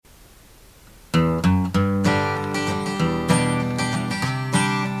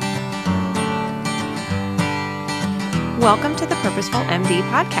Welcome to the Purposeful MD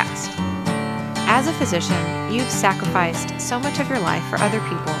podcast. As a physician, you've sacrificed so much of your life for other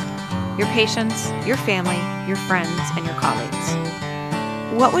people, your patients, your family, your friends, and your colleagues.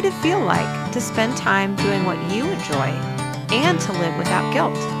 What would it feel like to spend time doing what you enjoy and to live without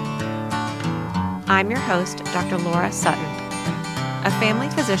guilt? I'm your host, Dr. Laura Sutton, a family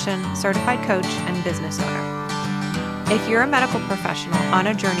physician, certified coach, and business owner. If you're a medical professional on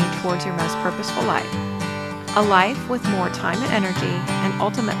a journey towards your most purposeful life, a life with more time and energy, and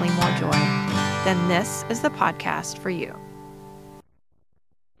ultimately more joy, then this is the podcast for you.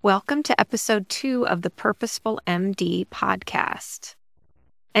 Welcome to episode 2 of the Purposeful MD podcast.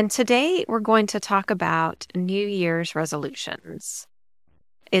 And today we're going to talk about New Year's resolutions.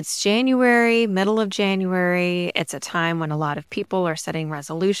 It's January, middle of January. It's a time when a lot of people are setting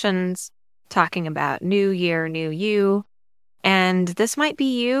resolutions, talking about new year, new you. And this might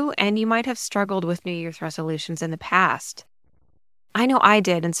be you, and you might have struggled with New Year's resolutions in the past. I know I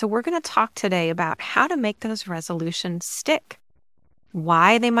did, and so we're going to talk today about how to make those resolutions stick,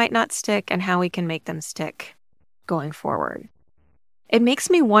 why they might not stick, and how we can make them stick going forward. It makes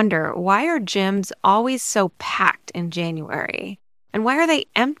me wonder, why are gyms always so packed in January? And why are they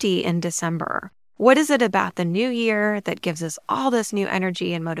empty in December? What is it about the new year that gives us all this new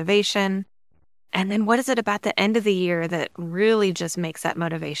energy and motivation? And then what is it about the end of the year that really just makes that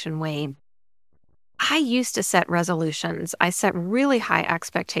motivation wane? I used to set resolutions. I set really high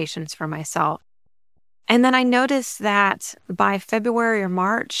expectations for myself. And then I noticed that by February or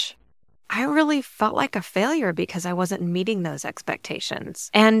March, I really felt like a failure because I wasn't meeting those expectations.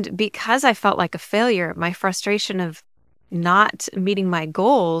 And because I felt like a failure, my frustration of not meeting my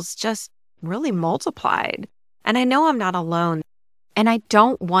goals just really multiplied. And I know I'm not alone. And I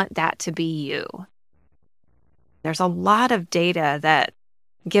don't want that to be you. There's a lot of data that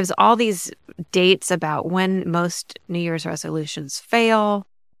gives all these dates about when most New Year's resolutions fail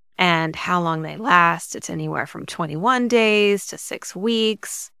and how long they last. It's anywhere from 21 days to 6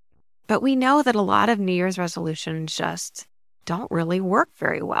 weeks. But we know that a lot of New Year's resolutions just don't really work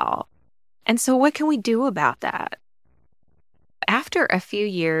very well. And so what can we do about that? After a few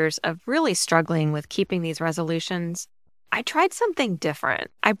years of really struggling with keeping these resolutions, I tried something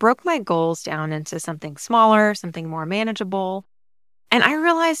different. I broke my goals down into something smaller, something more manageable. And I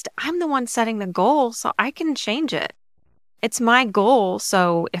realized I'm the one setting the goal, so I can change it. It's my goal,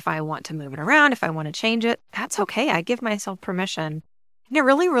 so if I want to move it around, if I want to change it, that's okay. I give myself permission. And it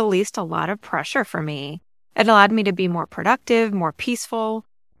really released a lot of pressure for me. It allowed me to be more productive, more peaceful.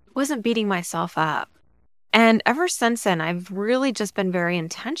 I wasn't beating myself up. And ever since then, I've really just been very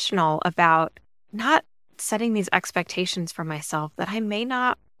intentional about not setting these expectations for myself that I may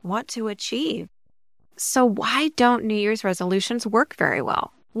not want to achieve. So why don't New Year's resolutions work very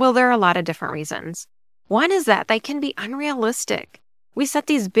well? Well, there are a lot of different reasons. One is that they can be unrealistic. We set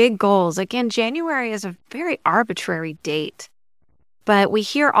these big goals. Again, January is a very arbitrary date, but we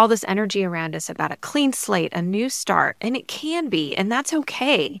hear all this energy around us about a clean slate, a new start, and it can be, and that's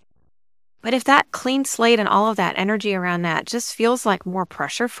okay. But if that clean slate and all of that energy around that just feels like more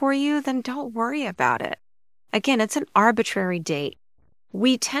pressure for you, then don't worry about it. Again, it's an arbitrary date.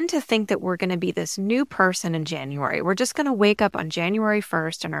 We tend to think that we're going to be this new person in January. We're just going to wake up on January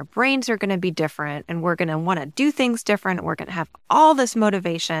 1st and our brains are going to be different and we're going to want to do things different. And we're going to have all this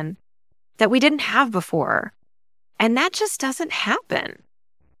motivation that we didn't have before. And that just doesn't happen.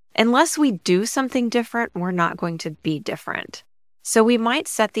 Unless we do something different, we're not going to be different. So we might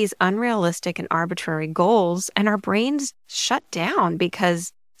set these unrealistic and arbitrary goals and our brains shut down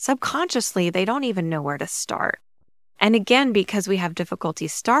because subconsciously, they don't even know where to start. And again, because we have difficulty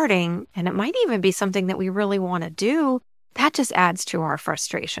starting, and it might even be something that we really want to do, that just adds to our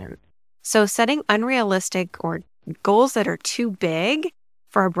frustration. So setting unrealistic or goals that are too big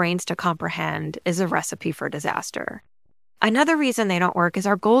for our brains to comprehend is a recipe for disaster. Another reason they don't work is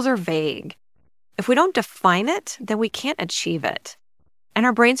our goals are vague. If we don't define it, then we can't achieve it. And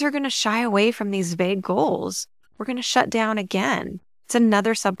our brains are going to shy away from these vague goals. We're going to shut down again. It's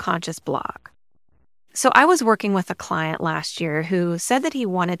another subconscious block. So I was working with a client last year who said that he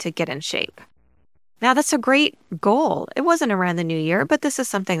wanted to get in shape. Now, that's a great goal. It wasn't around the new year, but this is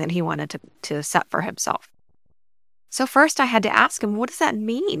something that he wanted to set for himself. So first I had to ask him, what does that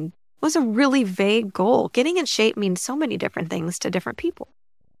mean? It was a really vague goal. Getting in shape means so many different things to different people.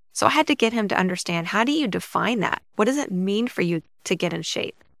 So I had to get him to understand, how do you define that? What does it mean for you to get in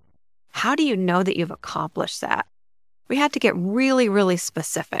shape? How do you know that you've accomplished that? We had to get really, really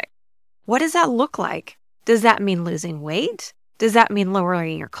specific. What does that look like? Does that mean losing weight? Does that mean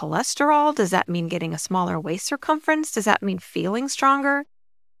lowering your cholesterol? Does that mean getting a smaller waist circumference? Does that mean feeling stronger?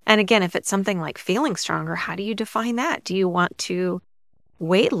 And again, if it's something like feeling stronger, how do you define that? Do you want to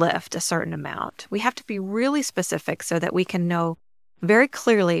weight lift a certain amount? We have to be really specific so that we can know very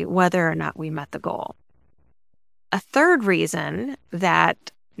clearly whether or not we met the goal. A third reason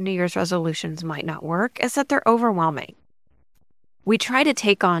that New Year's resolutions might not work is that they're overwhelming. We try to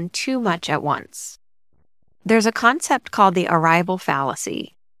take on too much at once. There's a concept called the arrival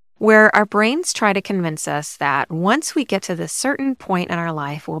fallacy, where our brains try to convince us that once we get to this certain point in our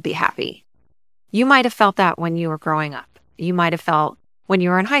life, we'll be happy. You might have felt that when you were growing up. You might have felt when you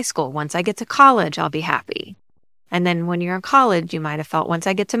were in high school, once I get to college, I'll be happy. And then when you're in college, you might have felt once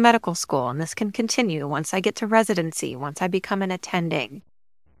I get to medical school, and this can continue, once I get to residency, once I become an attending.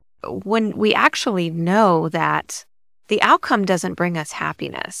 When we actually know that the outcome doesn't bring us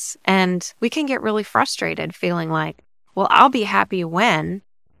happiness, and we can get really frustrated feeling like, well, I'll be happy when,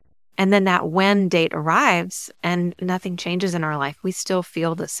 and then that when date arrives and nothing changes in our life, we still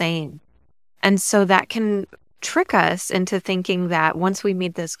feel the same. And so that can trick us into thinking that once we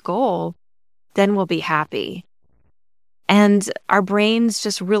meet this goal, then we'll be happy. And our brains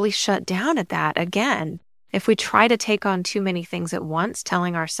just really shut down at that again. If we try to take on too many things at once,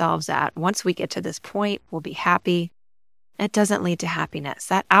 telling ourselves that once we get to this point, we'll be happy, it doesn't lead to happiness.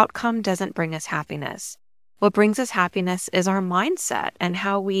 That outcome doesn't bring us happiness. What brings us happiness is our mindset and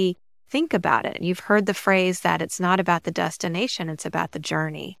how we think about it. You've heard the phrase that it's not about the destination, it's about the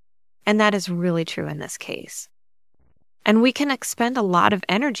journey. And that is really true in this case. And we can expend a lot of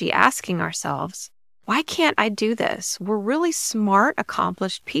energy asking ourselves, why can't I do this? We're really smart,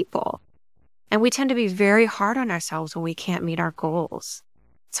 accomplished people. And we tend to be very hard on ourselves when we can't meet our goals.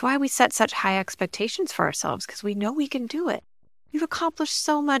 That's why we set such high expectations for ourselves, because we know we can do it. We've accomplished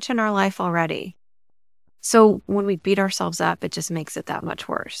so much in our life already. So when we beat ourselves up, it just makes it that much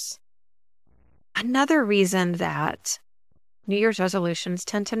worse. Another reason that New Year's resolutions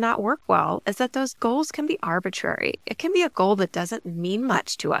tend to not work well is that those goals can be arbitrary. It can be a goal that doesn't mean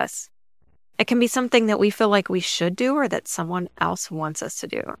much to us. It can be something that we feel like we should do or that someone else wants us to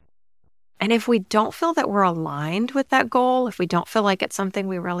do. And if we don't feel that we're aligned with that goal, if we don't feel like it's something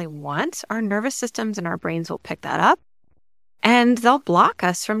we really want, our nervous systems and our brains will pick that up and they'll block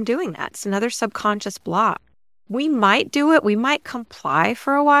us from doing that. It's another subconscious block. We might do it, we might comply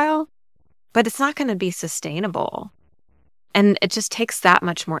for a while, but it's not going to be sustainable. And it just takes that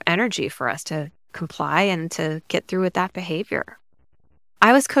much more energy for us to comply and to get through with that behavior.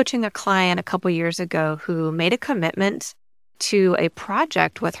 I was coaching a client a couple years ago who made a commitment to a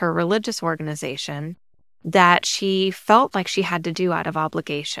project with her religious organization that she felt like she had to do out of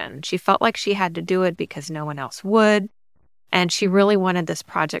obligation. She felt like she had to do it because no one else would. And she really wanted this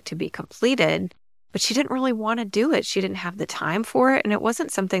project to be completed, but she didn't really want to do it. She didn't have the time for it, and it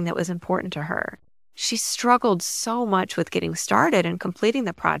wasn't something that was important to her. She struggled so much with getting started and completing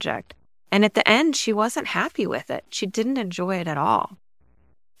the project. And at the end, she wasn't happy with it. She didn't enjoy it at all.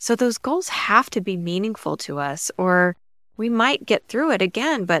 So those goals have to be meaningful to us, or we might get through it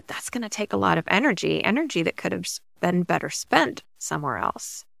again, but that's going to take a lot of energy that could have been better spent somewhere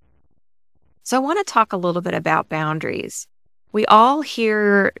else. So I want to talk a little bit about boundaries. We all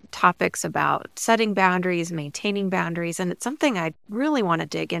hear topics about setting boundaries, maintaining boundaries, and it's something I really want to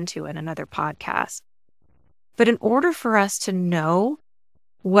dig into in another podcast. But in order for us to know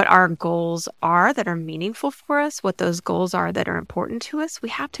what our goals are that are meaningful for us, what those goals are that are important to us, we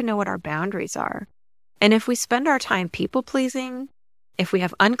have to know what our boundaries are. And if we spend our time people-pleasing, if we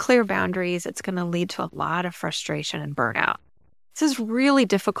have unclear boundaries, it's going to lead to a lot of frustration and burnout. This is really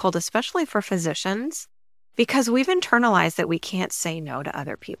difficult, especially for physicians, because we've internalized that we can't say no to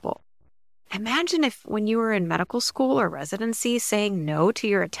other people. Imagine if when you were in medical school or residency, saying no to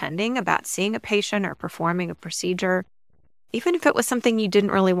your attending about seeing a patient or performing a procedure, even if it was something you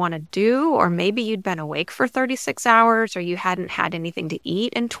didn't really want to do, or maybe you'd been awake for 36 hours, or you hadn't had anything to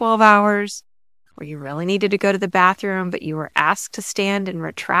eat in 12 hours, or you really needed to go to the bathroom, but you were asked to stand and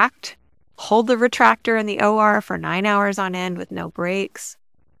hold the retractor in the OR for 9 hours on end with no breaks.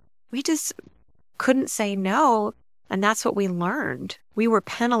 We just couldn't say no, and that's what we learned. We were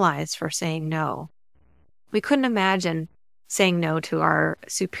penalized for saying no. We couldn't imagine saying no to our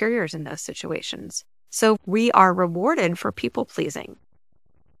superiors in those situations. So we are rewarded for people pleasing.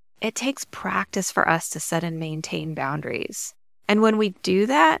 It takes practice for us to set and maintain boundaries. And when we do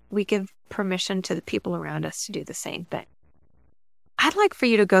that, we give permission to the people around us to do the same thing. I'd like for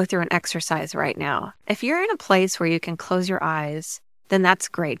you to go through an exercise right now. If you're in a place where you can close your eyes, then that's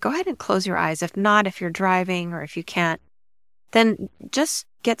great. Go ahead and close your eyes. If not, if you're driving or if you can't, then just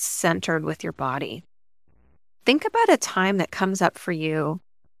get centered with your body. Think about a time that comes up for you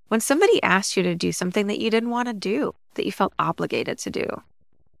when somebody asked you to do something that you didn't want to do, that you felt obligated to do.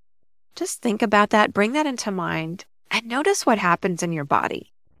 Just think about that, bring that into mind, and notice what happens in your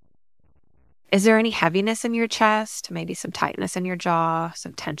body. Is there any heaviness in your chest? Maybe some tightness in your jaw,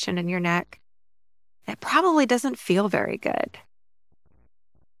 some tension in your neck? It probably doesn't feel very good.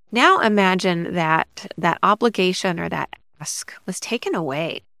 Now imagine that obligation or that ask was taken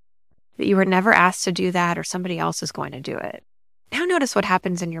away, that you were never asked to do that or somebody else is going to do it. Now notice what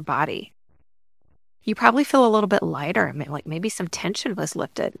happens in your body. You probably feel a little bit lighter, like maybe some tension was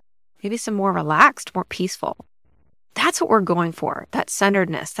lifted, maybe some more relaxed, more peaceful. That's what we're going for, that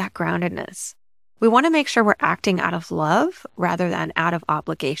centeredness, that groundedness. We want to make sure we're acting out of love rather than out of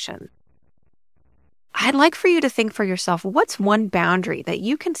obligation. I'd like for you to think for yourself, what's one boundary that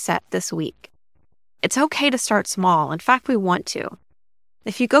you can set this week? It's okay to start small. In fact, we want to.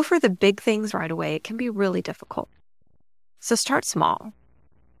 If you go for the big things right away, it can be really difficult. So start small.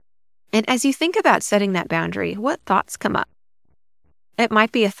 And as you think about setting that boundary, what thoughts come up? It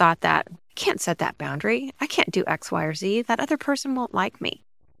might be a thought that, I can't set that boundary. I can't do X, Y, or Z. That other person won't like me.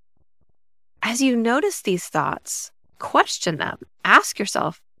 As you notice these thoughts, question them. Ask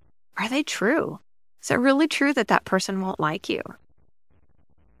yourself, are they true? Is it really true that that person won't like you?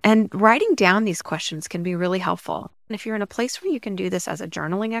 And writing down these questions can be really helpful. And if you're in a place where you can do this as a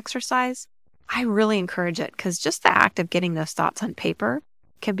journaling exercise, I really encourage it because just the act of getting those thoughts on paper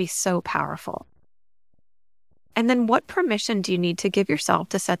can be so powerful. And then what permission do you need to give yourself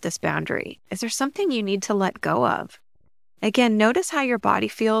to set this boundary? Is there something you need to let go of? Again, notice how your body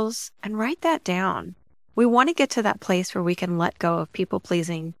feels and write that down. We want to get to that place where we can let go of people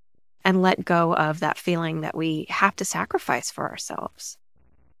pleasing and let go of that feeling that we have to sacrifice for ourselves.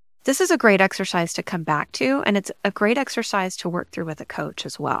 This is a great exercise to come back to, and it's a great exercise to work through with a coach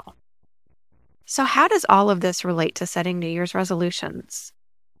as well. So how does all of this relate to setting New Year's resolutions?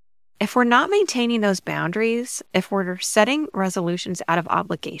 If we're not maintaining those boundaries, if we're setting resolutions out of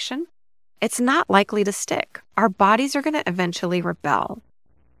obligation, it's not likely to stick. Our bodies are going to eventually rebel.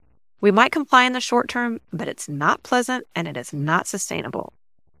 We might comply in the short term, but it's not pleasant and it is not sustainable.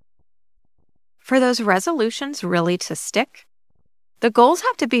 For those resolutions really to stick, the goals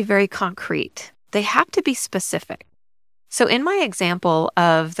have to be very concrete. They have to be specific. So in my example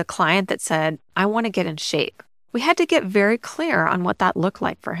of the client that said, I want to get in shape, we had to get very clear on what that looked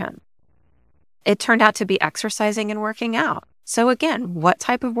like for him. It turned out to be exercising and working out. So again, what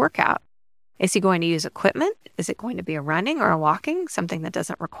type of workout? Is he going to use equipment? Is it going to be a running or a walking, something that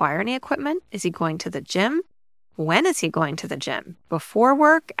doesn't require any equipment? Is he going to the gym? When is he going to the gym? Before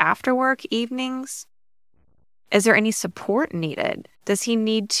work, after work, evenings? Is there any support needed? Does he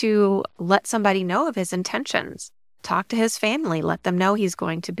need to let somebody know of his intentions? Talk to his family, let them know he's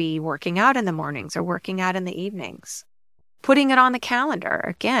going to be working out in the mornings or working out in the evenings. Putting it on the calendar,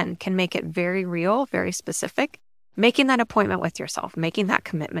 again, can make it very real, very specific. Making that appointment with yourself, making that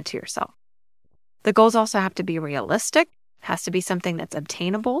commitment to yourself. The goals also have to be realistic. It has to be something that's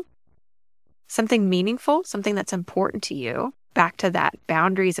obtainable, something meaningful, something that's important to you, back to that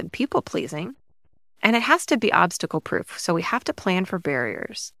boundaries and people pleasing. And it has to be obstacle proof. So we have to plan for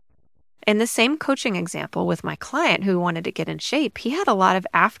barriers. In the same coaching example with my client who wanted to get in shape, he had a lot of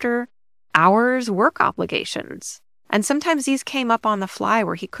after hours work obligations. And sometimes these came up on the fly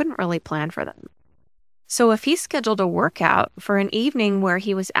where he couldn't really plan for them. So if he scheduled a workout for an evening where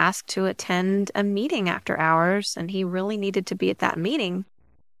he was asked to attend a meeting after hours and he really needed to be at that meeting,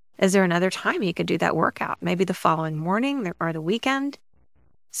 is there another time he could do that workout? Maybe the following morning or the weekend?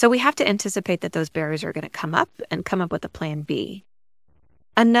 So we have to anticipate that those barriers are going to come up and come up with a plan B.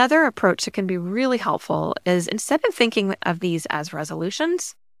 Another approach that can be really helpful is instead of thinking of these as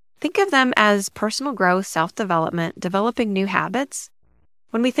resolutions, think of them as personal growth, self-development, developing new habits.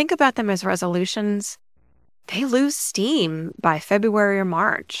 When we think about them as resolutions, they lose steam by February or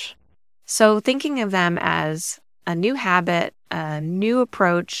March. So thinking of them as a new habit, a new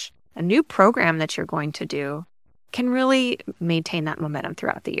approach, a new program that you're going to do can really maintain that momentum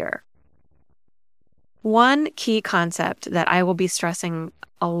throughout the year. One key concept that I will be stressing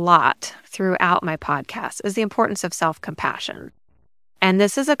a lot throughout my podcast is the importance of self-compassion. And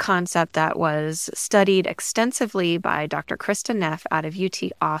this is a concept that was studied extensively by Dr. Krista Neff out of UT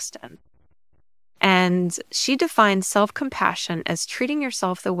Austin. And she defines self-compassion as treating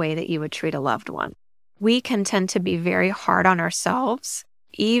yourself the way that you would treat a loved one. We can tend to be very hard on ourselves,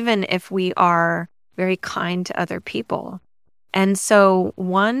 even if we are very kind to other people. And so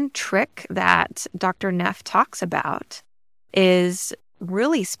one trick that Dr. Neff talks about is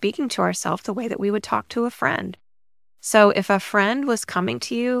really speaking to ourselves the way that we would talk to a friend. So if a friend was coming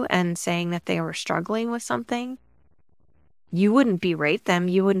to you and saying that they were struggling with something, you wouldn't berate them.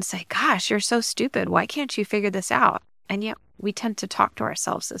 You wouldn't say, gosh, you're so stupid. Why can't you figure this out? And yet we tend to talk to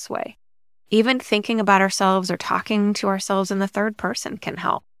ourselves this way. Even thinking about ourselves or talking to ourselves in the third person can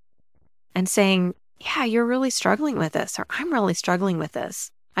help. And saying, yeah, you're really struggling with this, or I'm really struggling with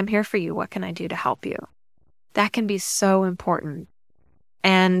this. I'm here for you. What can I do to help you? That can be so important.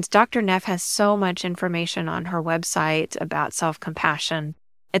 And Dr. Neff has so much information on her website about self-compassion.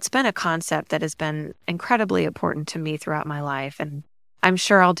 It's been a concept that has been incredibly important to me throughout my life. And I'm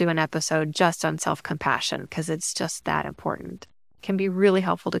sure I'll do an episode just on self-compassion because it's just that important. It can be really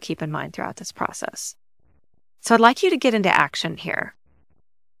helpful to keep in mind throughout this process. So I'd like you to get into action here.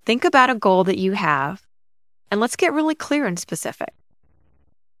 Think about a goal that you have, and let's get really clear and specific.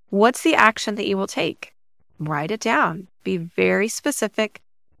 What's the action that you will take? Write it down. Be very specific.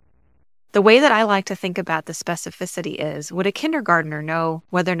 The way that I like to think about the specificity is, would a kindergartner know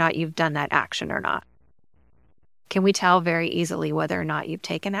whether or not you've done that action or not? Can we tell very easily whether or not you've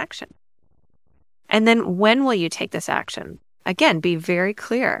taken action? And then when will you take this action? Again, be very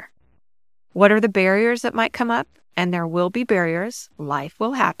clear. What are the barriers that might come up? And there will be barriers. Life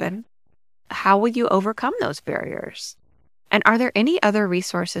will happen. How will you overcome those barriers? And are there any other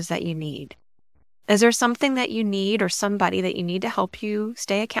resources that you need? Is there something that you need or somebody that you need to help you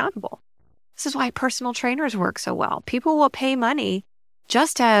stay accountable? This is why personal trainers work so well. People will pay money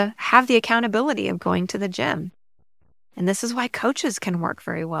just to have the accountability of going to the gym. And this is why coaches can work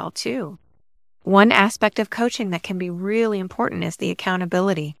very well too. One aspect of coaching that can be really important is the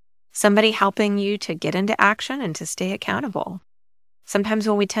accountability. Somebody helping you to get into action and to stay accountable. Sometimes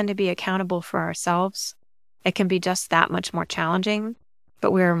when we tend to be accountable for ourselves, it can be just that much more challenging,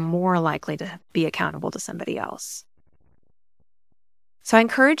 but we're more likely to be accountable to somebody else. So I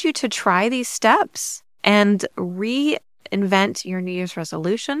encourage you to try these steps and reinvent your New Year's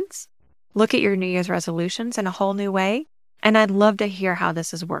resolutions. Look at your New Year's resolutions in a whole new way. And I'd love to hear how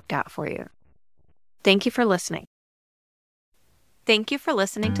this has worked out for you. Thank you for listening. Thank you for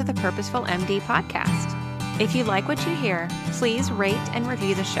listening to the Purposeful MD podcast. If you like what you hear, please rate and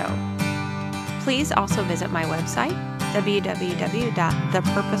review the show. Please also visit my website,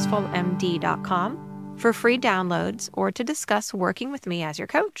 www.thepurposefulmd.com, for free downloads or to discuss working with me as your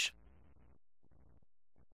coach.